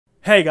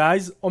Hey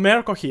guys,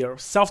 Omerko here,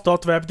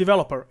 self-taught web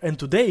developer, and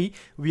today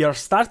we are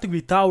starting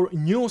with our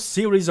new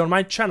series on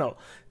my channel.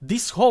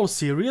 This whole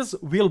series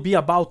will be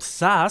about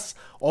SASS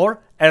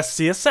or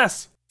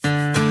SCSS.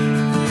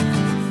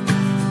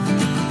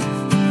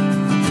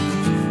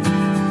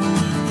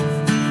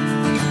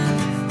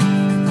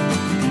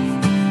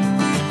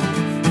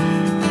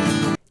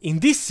 In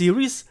this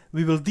series,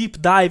 we will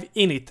deep dive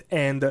in it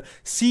and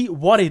see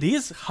what it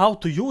is, how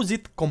to use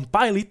it,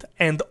 compile it,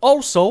 and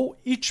also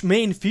each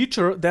main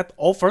feature that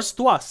offers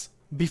to us.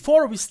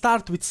 Before we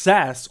start with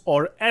SASS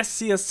or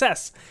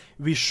SCSS,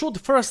 we should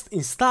first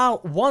install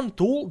one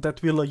tool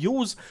that we'll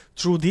use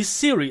through this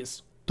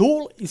series.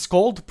 Tool is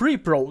called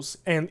Prepros,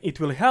 and it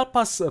will help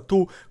us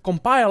to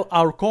compile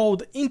our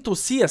code into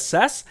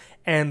CSS,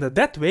 and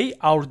that way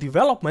our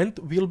development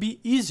will be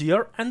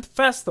easier and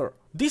faster.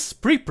 This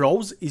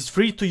Prepros is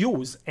free to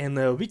use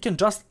and we can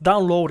just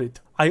download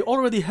it. I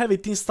already have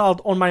it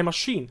installed on my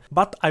machine,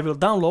 but I will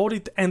download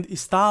it and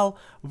install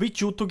with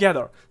you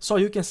together. So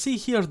you can see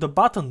here the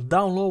button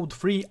download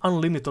free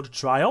unlimited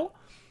trial,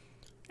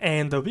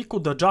 and we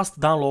could just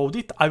download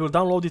it. I will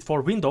download it for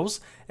Windows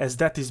as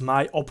that is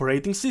my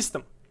operating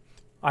system.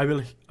 I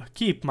will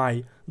keep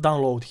my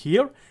download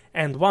here,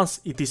 and once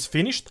it is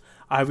finished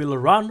I will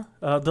run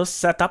the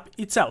setup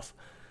itself.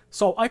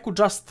 So I could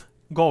just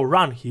go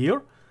run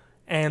here,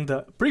 and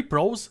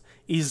Prepros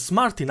is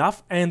smart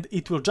enough and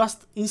it will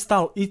just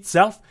install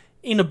itself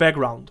in the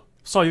background.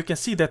 So you can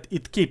see that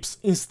it keeps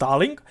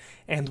installing,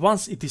 and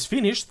once it is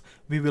finished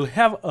we will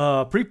have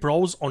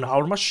Prepros on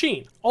our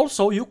machine.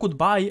 Also, you could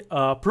buy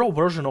a pro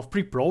version of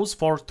Prepros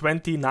for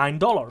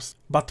 $29,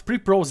 but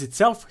Prepros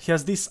itself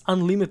has this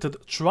unlimited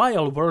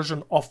trial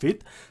version of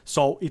it,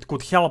 so it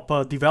could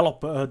help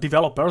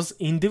developers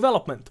in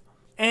development.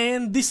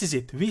 And this is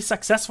it, we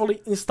successfully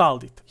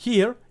installed it.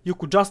 Here you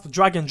could just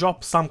drag and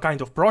drop some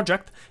kind of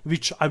project,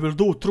 which I will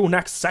do through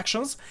next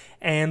sections,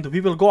 and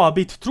we will go a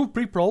bit through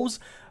Prepros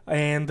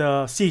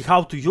and see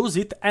how to use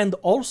it, and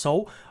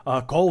also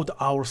code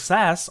our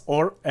SASS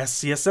or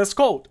SCSS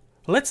code.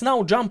 Let's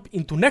now jump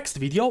into next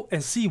video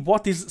and see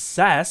what is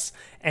SASS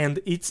and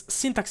its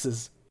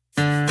syntaxes.